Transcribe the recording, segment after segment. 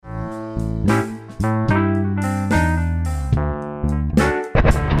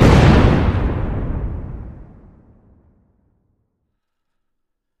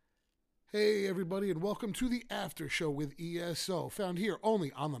Hey everybody, and welcome to the After Show with ESO, found here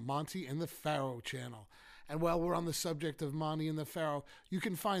only on the Monty and the Pharaoh channel. And while we're on the subject of Monty and the Pharaoh, you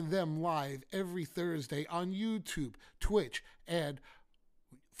can find them live every Thursday on YouTube, Twitch, and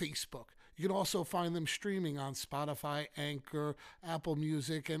Facebook. You can also find them streaming on Spotify, Anchor, Apple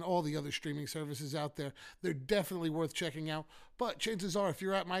Music, and all the other streaming services out there. They're definitely worth checking out, but chances are if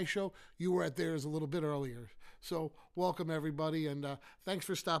you're at my show, you were at theirs a little bit earlier. So welcome everybody, and thanks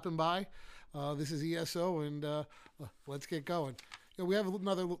for stopping by. This is ESO, and let's get going. We have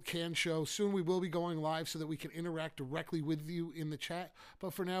another can show. Soon we will be going live so that we can interact directly with you in the chat.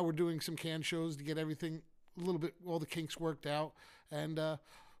 But for now, we're doing some can shows to get everything a little bit, all the kinks worked out, and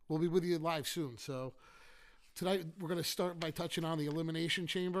we'll be with you live soon. So tonight we're going to start by touching on the Elimination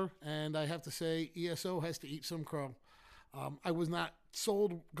Chamber, and I have to say ESO has to eat some crow. I was not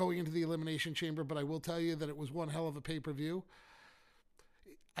sold going into the Elimination Chamber, but I will tell you that it was one hell of a pay-per-view.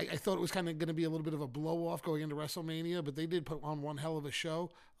 I thought it was kind of going to be a little bit of a blow-off going into WrestleMania, but they did put on one hell of a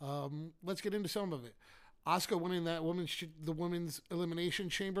show. Let's get into some of it. Asuka winning that the women's Elimination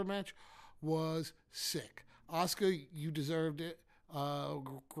Chamber match was sick. Asuka, you deserved it.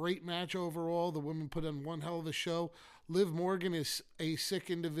 Great match overall. The women put on one hell of a show. Liv Morgan is a sick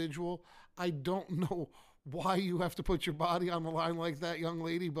individual. I don't know why you have to put your body on the line like that, young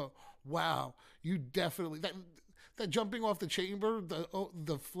lady, but wow, you definitely that jumping off the chamber,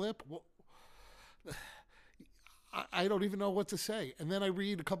 the flip. I don't even know what to say. And then I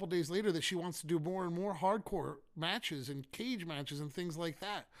read a couple days later that she wants to do more and more hardcore matches and cage matches and things like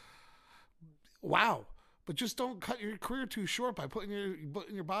that. Wow. But just don't cut your career too short by putting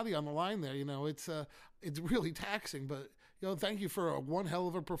your body on the line there. You know, it's really taxing, but thank you for one hell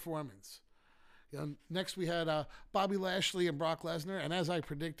of a performance. Next we had Bobby Lashley and Brock Lesnar, and as I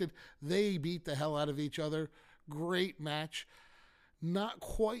predicted, they beat the hell out of each other. Great match. Not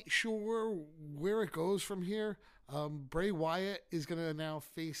quite sure where it goes from here. Bray Wyatt is going to now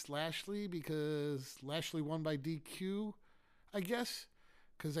face Lashley because Lashley won by DQ, I guess.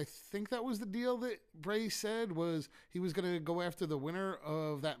 Because I think that was the deal that Bray said, was he was going to go after the winner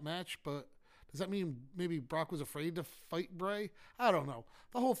of that match, but does that mean maybe Brock was afraid to fight Bray? I don't know.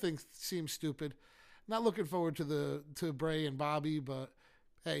 The whole thing seems stupid. Not looking forward to Bray and Bobby, but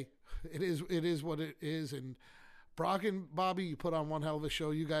hey, it is what it is. And Brock and Bobby, you put on one hell of a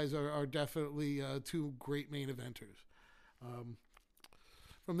show. You guys are definitely two great main eventers.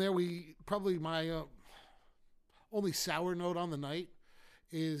 From there, my only sour note on the night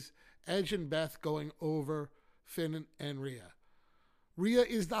is Edge and Beth going over Finn and Rhea. Rhea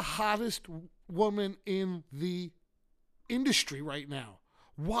is the hottest woman in the industry right now.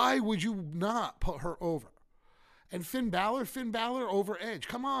 Why would you not put her over? And Finn Balor over Edge.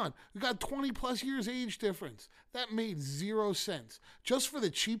 Come on. We got 20 plus years age difference. That made zero sense. Just for the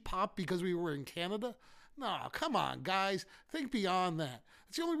cheap pop because we were in Canada? No, come on, guys. Think beyond that.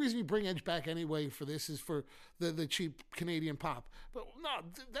 It's the only reason you bring Edge back anyway for this is for the cheap Canadian pop. But no,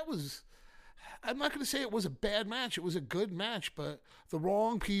 that was... I'm not going to say it was a bad match. It was a good match, but the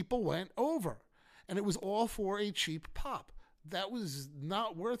wrong people went over. And it was all for a cheap pop. That was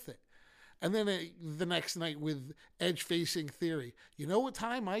not worth it. And then the next night with Edge facing Theory. You know what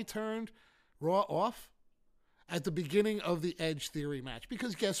time I turned Raw off? At the beginning of the Edge Theory match.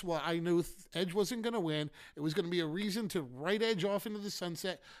 Because guess what? I knew Edge wasn't going to win. It was going to be a reason to write Edge off into the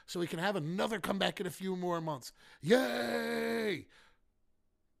sunset so he can have another comeback in a few more months. Yay!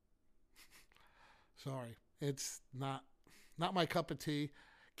 Sorry. It's not my cup of tea.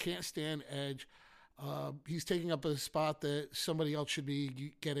 Can't stand Edge. He's taking up a spot that somebody else should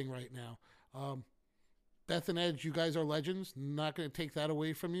be getting right now. Beth and Edge, you guys are legends. Not going to take that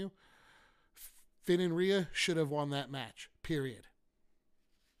away from you. Finn and Rhea should have won that match, period.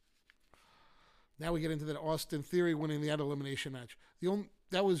 Now we get into the Austin Theory winning the elimination match.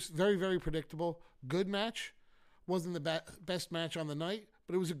 That was very, very predictable. Good match. Wasn't the best match on the night,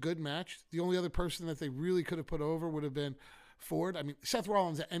 but it was a good match. The only other person that they really could have put over would have been Ford. I mean, Seth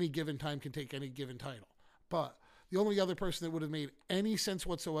Rollins at any given time can take any given title. But the only other person that would have made any sense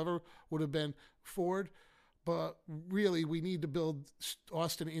whatsoever would have been Ford. But really, we need to build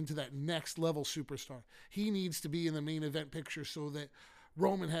Austin into that next level superstar. He needs to be in the main event picture so that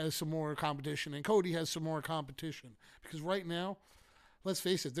Roman has some more competition and Cody has some more competition. Because right now, let's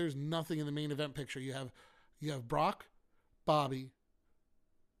face it, there's nothing in the main event picture. You have Brock, Bobby,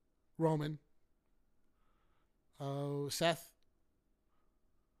 Roman, Seth.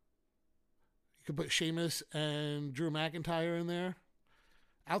 You could put Sheamus and Drew McIntyre in there.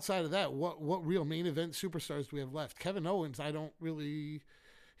 outside of that, what real main event superstars do we have left? Kevin Owens,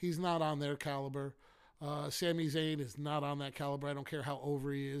 he's not on their caliber. Sami Zayn is not on that caliber. I don't care how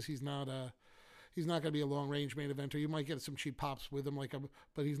over he is. He's not going to be a long-range main eventer. You might get some cheap pops with him,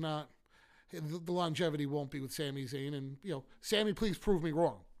 but he's not. The longevity won't be with Sami Zayn. And, Sami, please prove me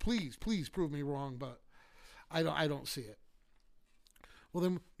wrong. Please prove me wrong, but I don't see it. Well,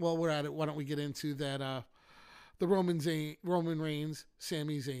 then, while we're at it, why don't we get into that the Roman Reigns,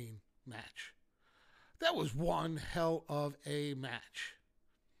 Sami Zayn match. That was one hell of a match.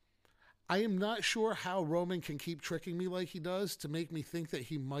 I am not sure how Roman can keep tricking me like he does to make me think that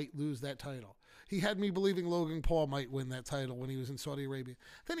he might lose that title. He had me believing Logan Paul might win that title when he was in Saudi Arabia.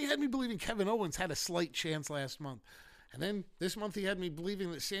 Then he had me believing Kevin Owens had a slight chance last month. And then this month he had me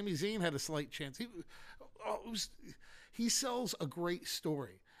believing that Sami Zayn had a slight chance. He sells a great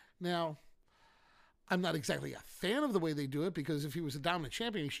story. Now, I'm not exactly a fan of the way they do it, because if he was a dominant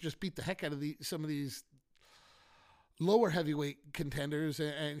champion, he should just beat the heck out of some of these lower heavyweight contenders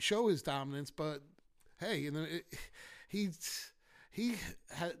and show his dominance. But hey, he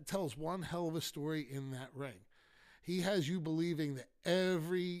tells one hell of a story in that ring. He has you believing that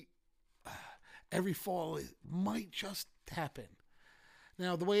every fall might just happen.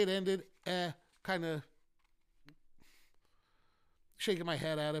 Now, the way it ended, kind of shaking my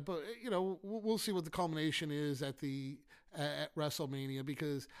head at it, but we'll see what the culmination is at WrestleMania,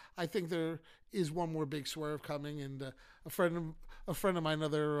 because I think there is one more big swerve coming. And a friend of mine,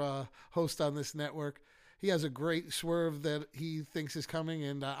 another host on this network, he has a great swerve that he thinks is coming,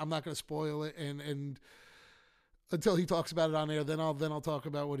 and I'm not going to spoil it. And until he talks about it on air, then I'll talk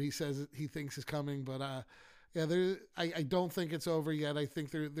about what he says he thinks is coming. But I don't think it's over yet. I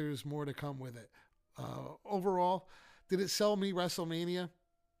think there's more to come with it. Overall, did it sell me WrestleMania?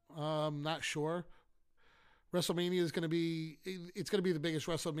 Not sure. WrestleMania is going to be the biggest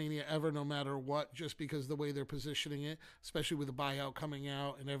WrestleMania ever, no matter what, just because the way they're positioning it, especially with the buyout coming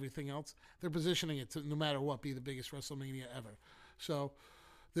out and everything else. They're positioning it to, no matter what, be the biggest WrestleMania ever. So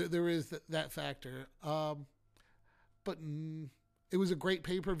there is that factor. But it was a great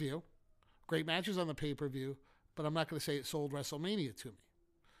pay-per-view. Great matches on the pay-per-view, but I'm not going to say it sold WrestleMania to me.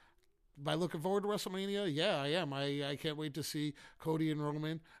 Am I looking forward to WrestleMania? Yeah, I am. I can't wait to see Cody and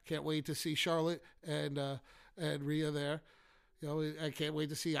Roman. Can't wait to see Charlotte and Rhea there. I can't wait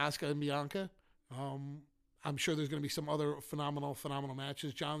to see Asuka and Bianca. I'm sure there's going to be some other phenomenal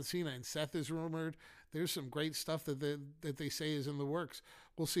matches. John Cena and Seth is rumored. There's some great stuff that they say is in the works.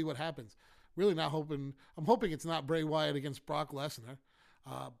 We'll see what happens. Really not hoping. I'm hoping it's not Bray Wyatt against Brock Lesnar.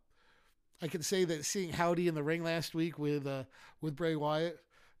 I can say that seeing Howdy in the ring last week with Bray Wyatt,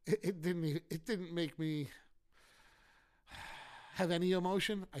 it didn't make me have any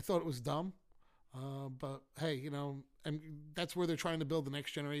emotion. I thought it was dumb. But hey, and that's where they're trying to build the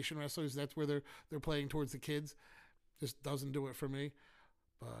next generation wrestlers. That's where they're playing towards the kids. Just doesn't do it for me.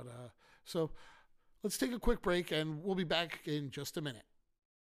 But so let's take a quick break, and we'll be back in just a minute.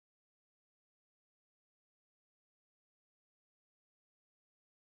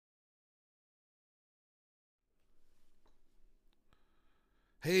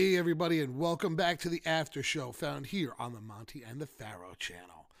 Hey, everybody, and welcome back to the After Show, found here on the Monty and the Pharaoh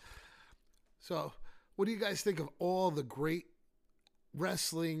channel. So, what do you guys think of all the great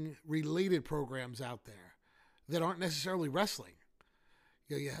wrestling-related programs out there that aren't necessarily wrestling?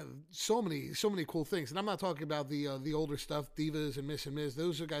 You have so many cool things. And I'm not talking about the older stuff, Divas and Miss and Ms.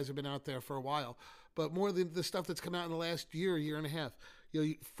 Those guys have been out there for a while. But more than the stuff that's come out in the last year and a half.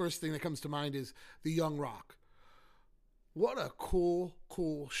 First thing that comes to mind is the Young Rock. What a cool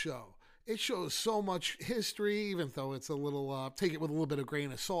show. It shows so much history, even though it's a little, take it with a little bit of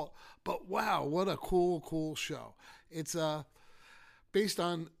grain of salt. But wow, what a cool show. It's based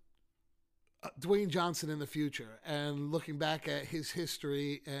on Dwayne Johnson in the future, and looking back at his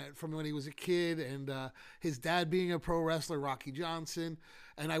history from when he was a kid, and his dad being a pro wrestler, Rocky Johnson.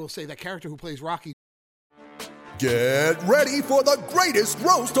 And I will say that character who plays Rocky. Get ready for the greatest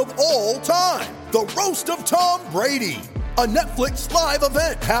roast of all time, the Roast of Tom Brady. A Netflix live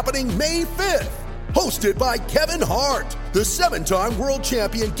event happening May 5th. Hosted by Kevin Hart, the 7-time world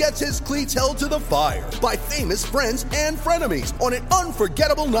champion gets his cleats held to the fire by famous friends and frenemies on an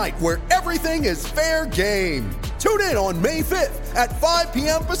unforgettable night where everything is fair game. Tune in on May 5th at 5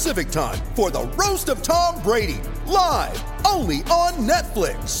 p.m. Pacific time for the Roast of Tom Brady, live only on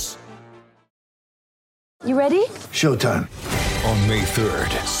Netflix. You ready? Showtime. On May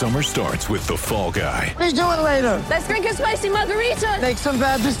 3rd, summer starts with The Fall Guy. Let's do it later. Let's drink a spicy margarita. Make some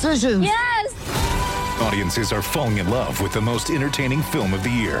bad decisions. Yes! Audiences are falling in love with the most entertaining film of the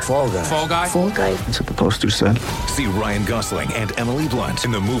year. Fall guy. Fall guy? Fall guy. That's what the poster said. See Ryan Gosling and Emily Blunt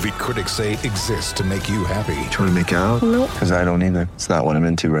in the movie critics say exists to make you happy. Trying to make it out? Nope. Because I don't either. It's not what I'm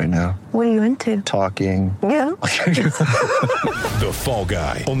into right now. What are you into? Talking. Yeah. The Fall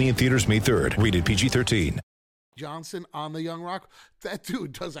Guy. Only in theaters May 3rd. Rated PG-13. Johnson on the Young Rock. That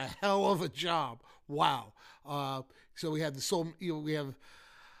dude does a hell of a job. Wow. So we had we have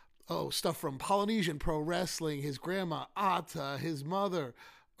stuff from Polynesian Pro Wrestling, his grandma Ata, his mother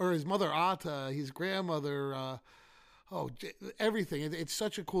Ata, his grandmother, everything. It's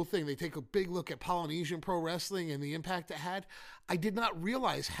such a cool thing. They take a big look at Polynesian Pro Wrestling and the impact it had. I did not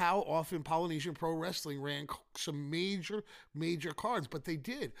realize how often Polynesian Pro Wrestling ran some major cards, but they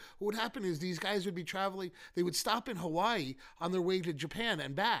did. What would happen is these guys would be traveling. They would stop in Hawaii on their way to Japan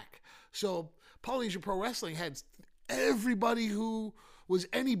and back. So Polynesian Pro Wrestling had everybody who was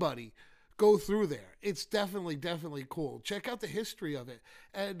anybody go through there. It's definitely cool. Check out the history of it,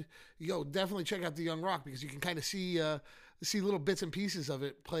 and definitely check out the Young Rock because you can kind of see little bits and pieces of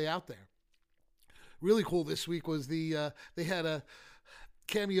it play out there. Really cool this week was they had a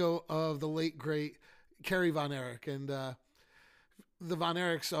cameo of the late great Kerry Von Erich, and the Von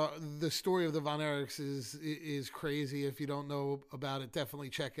Erichs the story of the Von Erichs is crazy. If you don't know about it, definitely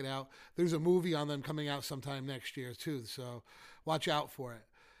check it out. There's a movie on them coming out sometime next year too, so watch out for it.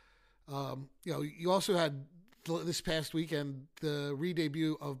 You also had this past weekend the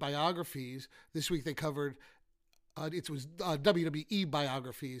re-debut of biographies. This week they covered it was WWE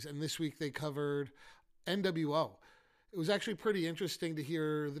biographies, and this week they covered NWO. It was actually pretty interesting to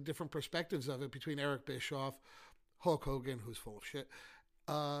hear the different perspectives of it between Eric Bischoff, Hulk Hogan, who's full of shit,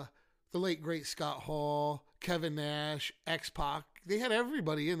 the late great Scott Hall, Kevin Nash, X-Pac. They had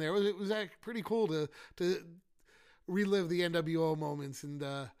everybody in there. It was actually pretty cool to relive the NWO moments and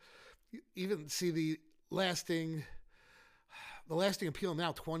even see the lasting appeal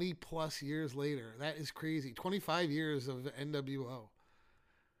now 20 plus years later. That is crazy. 25 years of NWO.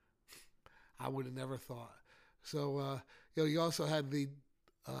 I would have never thought. So you also had the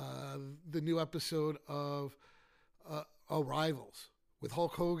new episode of Rivals with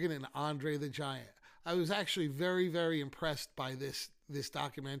Hulk Hogan and Andre the Giant. I was actually very, very impressed by this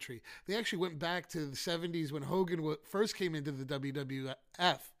documentary. They actually went back to the 70s when Hogan first came into the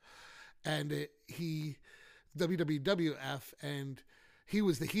WWF, and WWF, and he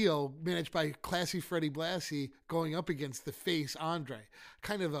was the heel, managed by Classy Freddie Blassie, going up against the face Andre.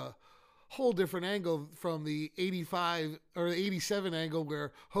 Kind of a whole different angle from the 85 or the 87 angle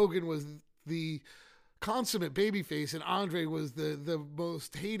where Hogan was the consummate babyface and Andre was the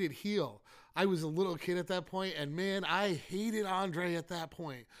most hated heel. I was a little kid at that point, and man, I hated Andre at that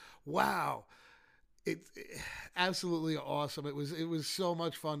point. Wow. It's absolutely awesome. It was so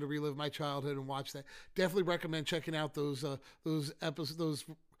much fun to relive my childhood and watch that. Definitely recommend checking out those episodes, those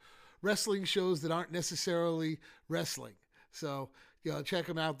wrestling shows that aren't necessarily wrestling. So check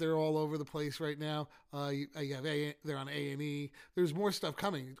them out. They're all over the place right now. They're on A&E. There's more stuff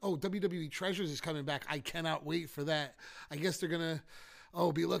coming. Oh, WWE Treasures is coming back. I cannot wait for that. I guess they're gonna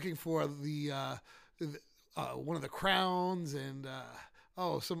be looking for the one of the crowns and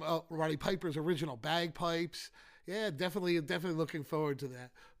some Roddy Piper's original bagpipes. Yeah, definitely looking forward to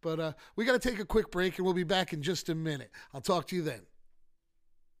that. But we got to take a quick break, and we'll be back in just a minute. I'll talk to you then.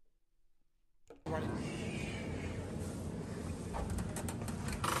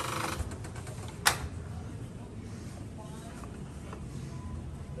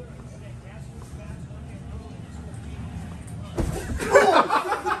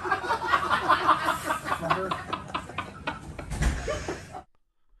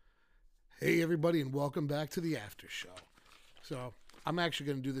 Hey everybody, and welcome back to the after show. So I'm actually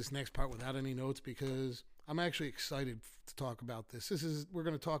going to do this next part without any notes because I'm actually excited to talk about this. We're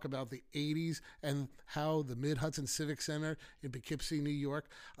going to talk about the 80s and how the Mid-Hudson Civic Center in Poughkeepsie, New York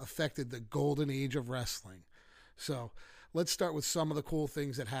affected the golden age of wrestling. So let's start with some of the cool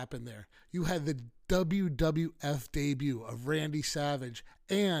things that happened there. You had the WWF debut of Randy Savage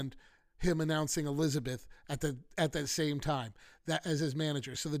and him announcing Elizabeth at that same time, that as his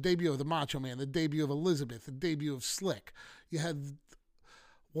manager. So the debut of the Macho Man, the debut of Elizabeth, the debut of Slick. You had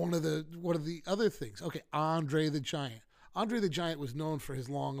one of the other things. Okay, Andre the Giant. Andre the Giant was known for his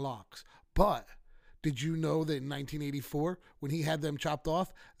long locks, but did you know that in 1984, when he had them chopped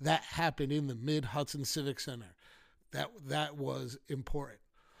off, that happened in the Mid-Hudson Civic Center? That was important.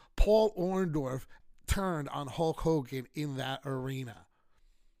 Paul Orndorff turned on Hulk Hogan in that arena.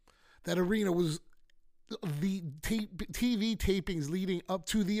 That arena was the TV tapings leading up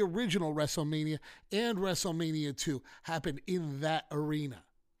to the original WrestleMania and WrestleMania 2 happened in that arena.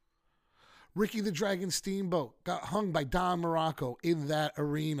 Ricky the Dragon Steamboat got hung by Don Morocco in that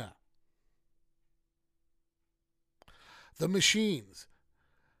arena. The Machines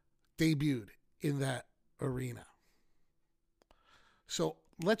debuted in that arena. So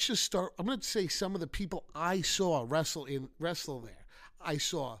let's just start. I'm going to say some of the people I saw wrestle there.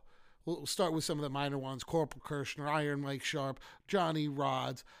 We'll start with some of the minor ones: Corporal Kirshner, Iron Mike Sharp, Johnny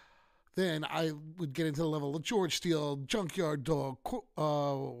Rods. Then I would get into the level of George Steele, Junkyard Dog,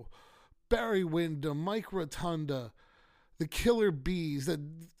 Barry Windham, Mike Rotunda, the Killer Bees,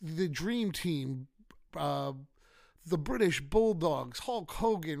 the Dream Team, the British Bulldogs, Hulk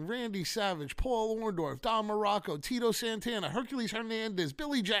Hogan, Randy Savage, Paul Orndorff, Don Morocco, Tito Santana, Hercules Hernandez,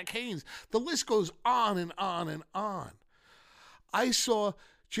 Billy Jack Haynes. The list goes on and on and on. I saw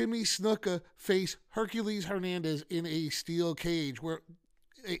Jimmy Snuka face Hercules Hernandez in a steel cage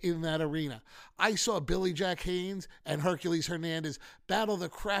in that arena. I saw Billy Jack Haynes and Hercules Hernandez battle the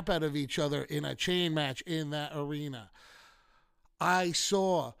crap out of each other in a chain match in that arena. I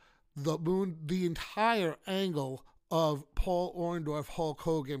saw the entire angle of Paul Orndorff, Hulk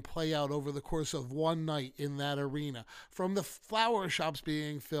Hogan play out over the course of one night in that arena. From the flower shops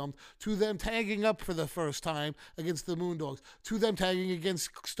being filmed, to them tagging up for the first time against the Moondogs, to them tagging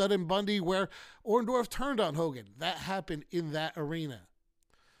against Stud and Bundy where Orndorff turned on Hogan. That happened in that arena.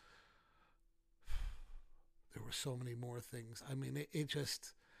 There were so many more things. I mean, it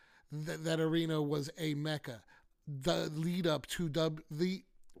just, that arena was a mecca. The lead up to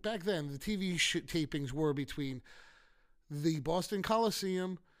back then, the TV tapings were between the Boston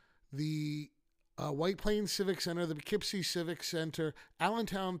Coliseum, the White Plains Civic Center, the Poughkeepsie Civic Center,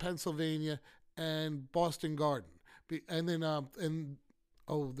 Allentown, Pennsylvania, and Boston Garden. And then,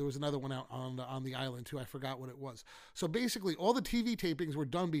 there was another one out on the island too. I forgot what it was. So basically, all the TV tapings were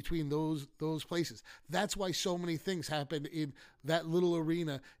done between those places. That's why so many things happened in that little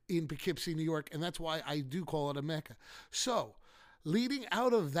arena in Poughkeepsie, New York, and that's why I do call it a mecca. So, leading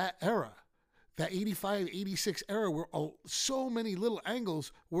out of that era, that 85, 86 era where so many little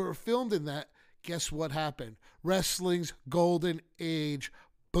angles were filmed in that, guess what happened? Wrestling's golden age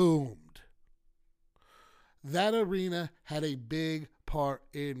boomed. That arena had a big part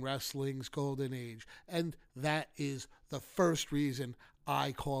in wrestling's golden age, and that is the first reason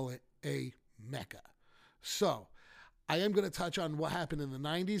I call it a mecca. So, I am going to touch on what happened in the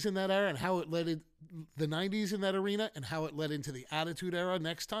 90s in that era and how it led in the 90s in that arena and how it led into the Attitude Era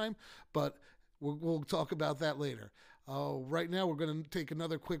next time, but we'll talk about that later. Right now, we're going to take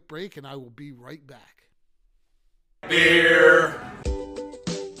another quick break, and I will be right back. Beer.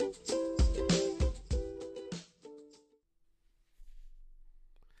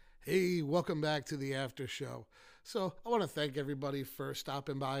 Hey, welcome back to the after show. So I want to thank everybody for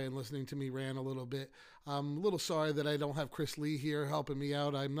stopping by and listening to me rant a little bit. I'm a little sorry that I don't have Chris Lee here helping me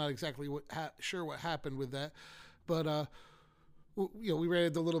out. I'm not exactly sure what happened with that, but we ran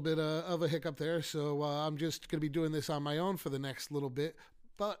into a little bit of a hiccup there. So I'm just going to be doing this on my own for the next little bit.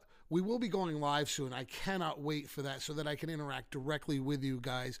 But we will be going live soon. I cannot wait for that so that I can interact directly with you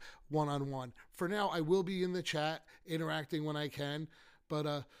guys one-on-one. For now, I will be in the chat interacting when I can,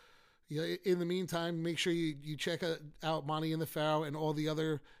 but in the meantime, make sure you check out Monty and the Pharaoh and all the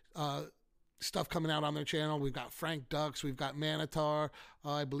other stuff coming out on their channel. We've got Frank Dux, we've got Manitar.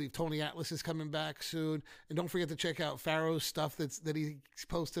 I believe Tony Atlas is coming back soon. And don't forget to check out Pharaoh's stuff that he's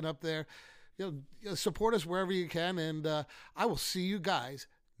posting up there. Support us wherever you can, and I will see you guys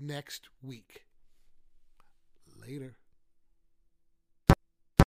next week. Later.